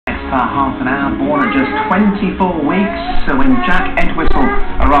half an hour, born at just 24 weeks. So when Jack Entwistle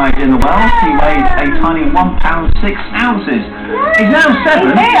arrived in the world, he weighed a tiny £1.6. He's now 7.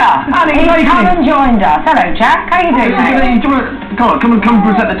 He's here. He's come and joined us. Hello, Jack. How you doing, mate? Come and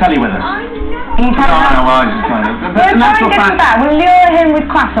present the telly with us. He's had I just kind of... We'll try and get him back. We'll lure him with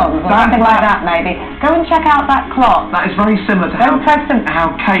croissants or something like that, maybe. Go and check out that clock. That is very similar to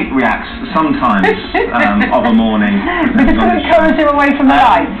how Kate reacts sometimes of a morning. We're just going to encourage him away from the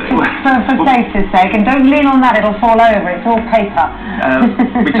lights for safety's sake, and don't lean on that, it'll fall over. It's all paper.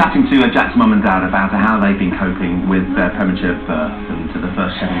 We're chatting to Jack's mum and dad about how they've been coping with their premature birth and to the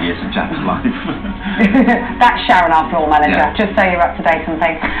first 7 years of Jack's life. That's Sharon, our floor manager, just so you're up to date on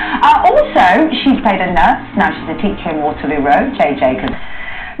things. Also, she's played a nurse, now she's a teacher in Waterloo Road, Jay Jacobs.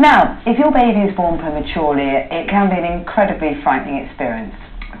 Now, if your baby is born prematurely, it can be an incredibly frightening experience.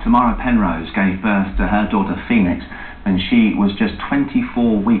 Tamara Penrose gave birth to her daughter Phoenix when she was just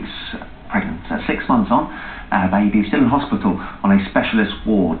 24 weeks pregnant. 6 months on, her baby is still in hospital on a specialist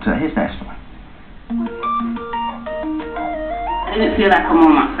ward. Here's their story. I didn't feel like a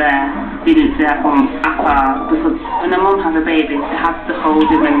mum at first, didn't feel like a mum at all, because when a mum has a baby, they have to hold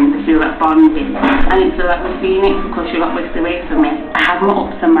him and they feel like bonding. I didn't feel like with Phoenix because she got whisked away from me. I have my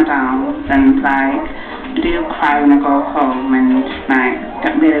ups and my downs, and like, I do cry when I go home and like,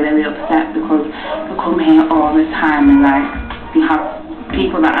 get really, really upset because I come here all the time and like, you have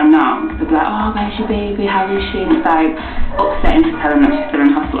people that I know, they'll be like, oh, where's your baby, how is she? And it's like, upsetting to tell them that she's still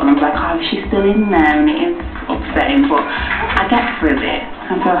in hospital, and I'm like, oh, is she still in there? And it is upsetting, but I get through it.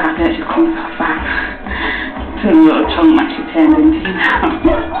 I'm so happy that she's come so far to the little chunk that she turned into now.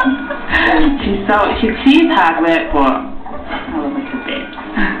 she's hard work, but I love her to bits.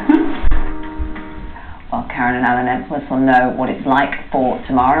 Well, Karen and Alan Entwistle know what it's like for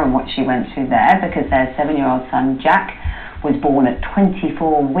Tamara and what she went through there, because their 7-year-old son Jack was born at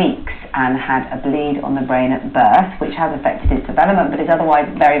 24 weeks and had a bleed on the brain at birth, which has affected his development, but is otherwise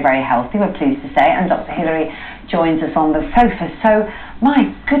very, very healthy, we're pleased to say. And Dr. Hilary joins us on the sofa. So, my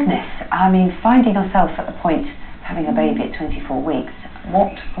goodness, I mean, finding yourself at the point of having a baby at 24 weeks,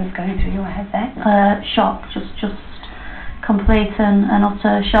 what was going through your head then? Shock, just complete and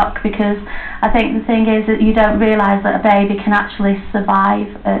utter shock, because I think the thing is that you don't realise that a baby can actually survive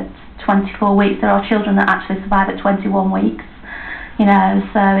at 24 weeks. There are children that actually survive at 21 weeks, you know,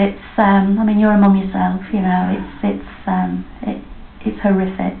 so it's, I mean, you're a mum yourself, you know, it's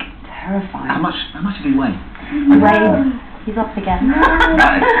horrific. Terrifying. How much did he weigh? He's off again.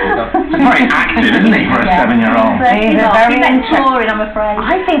 He's very active, isn't he, for a 7-year-old? He's very maturing, I'm afraid.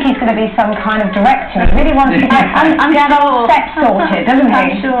 I think he's going to be some kind of director. He really wants to get all steps sorted, doesn't he?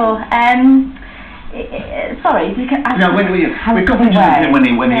 I'm sure. Sorry, you can. We've got pictures of him when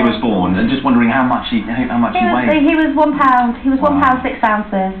he was born, and just wondering how much he weighed. He was £1. He was £1.6.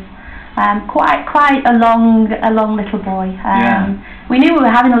 Quite a long little boy. We knew we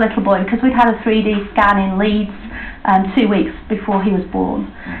were having a little boy because we'd had a 3D scan in Leeds 2 weeks before he was born.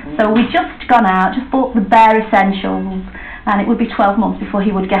 So we'd just gone out, just bought the bare essentials, and it would be 12 months before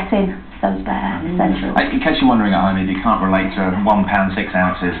he would get in those bare essentials. In case you're wondering at home, if you can't relate to £1.6,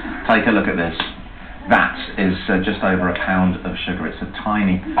 take a look at this. That is just over a pound of sugar. It's a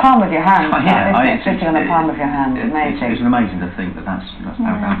tiny... Palm of your hand. It's sitting on the palm of your hand. Amazing. It's amazing to think that's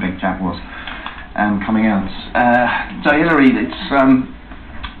how big Jack was coming out. So Hilary, it's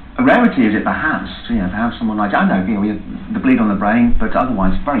a rarity, is it perhaps, to have someone like, I know, the bleed on the brain, but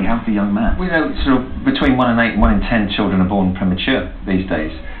otherwise very healthy young man. We know sort of between 1 in 10 children are born premature these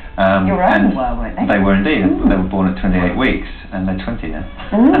days. Your own were, weren't they? They were indeed. They were born at 28 weeks, and they're 20 now.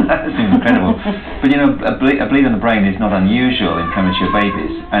 That seems incredible. But a bleed on the brain is not unusual in premature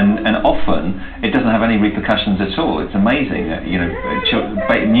babies, and often it doesn't have any repercussions at all. It's amazing that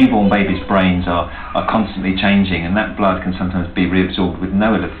newborn babies' brains are constantly changing, and that blood can sometimes be reabsorbed with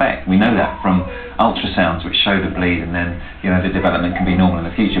no ill effect. We know that from ultrasounds which show the bleed, and then the development can be normal in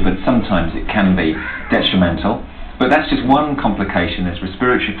the future, but sometimes it can be detrimental. But that's just one complication. There's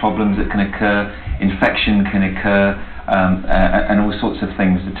respiratory problems that can occur, infection can occur, and all sorts of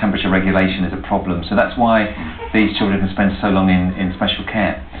things. The temperature regulation is a problem. So that's why these children can spend so long in special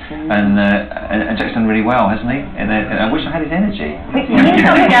care. And Jack's done really well, hasn't he? And I wish I had his energy.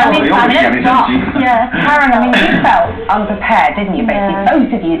 Karen, I mean, you felt unprepared, didn't you? Basically,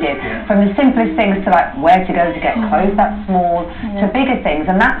 both of you did. From the simplest things to like where to go to get clothes that small to bigger things,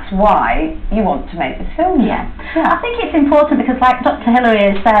 and that's why you want to make this film. I think it's important because, like Dr. Hilary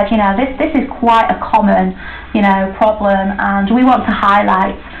has said, this is quite a common, problem, and we want to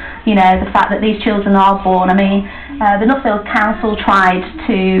highlight, the fact that these children are born. I mean, The Nuffield Council tried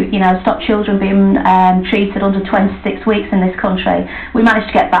to, stop children being treated under 26 weeks in this country. We managed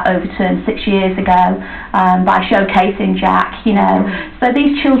to get that overturned 6 years ago by showcasing Jack, So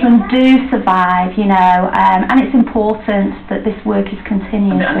these children do survive, and it's important that this work is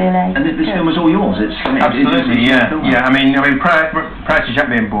continued, really. And this film was all yours? Absolutely, yeah. I mean, prior to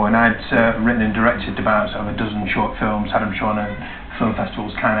Jack being born, I'd written and directed about sort of a dozen short films, had them shown at film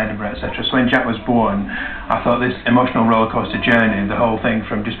festivals, Cannes, Edinburgh, etc. So when Jack was born, I thought this emotional rollercoaster journey, the whole thing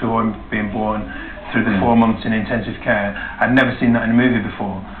from just before him being born through the 4 months in intensive care, I'd never seen that in a movie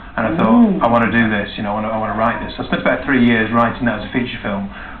before. And I thought, I want to do this, I want to write this. So I spent about 3 years writing that as a feature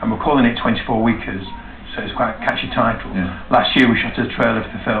film, and we're calling it 24weekers, so it's quite a catchy title. Last year we shot a trailer for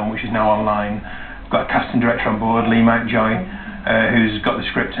the film, which is now online. We've got a casting director on board, Lee Mountjoy, who's got the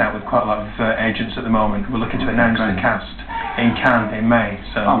script out with quite a lot of agents at the moment. We're looking to announce the cast in Cannes in May.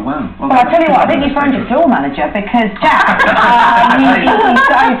 So. Oh wow! Well, I'll tell you what, I think you found your film manager, because Jack,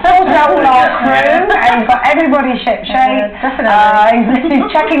 he's sorted out all our crew, and he's got everybody ship-shape.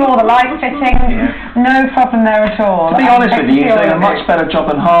 He's checking all the light fittings. No problem there at all. To be honest with you, you're doing a much better job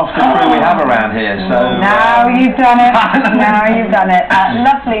than half the crew we have around here. So now you've done it. Now you've done it.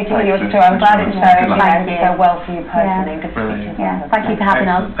 Lovely to hear yours too. I'm glad it's so well for you personally. Good to see you. Thank you for having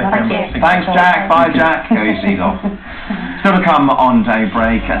us. Thank you. Thanks, Jack. Bye, Jack. Go, he's off. Still to come on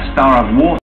Daybreak, a star of Water.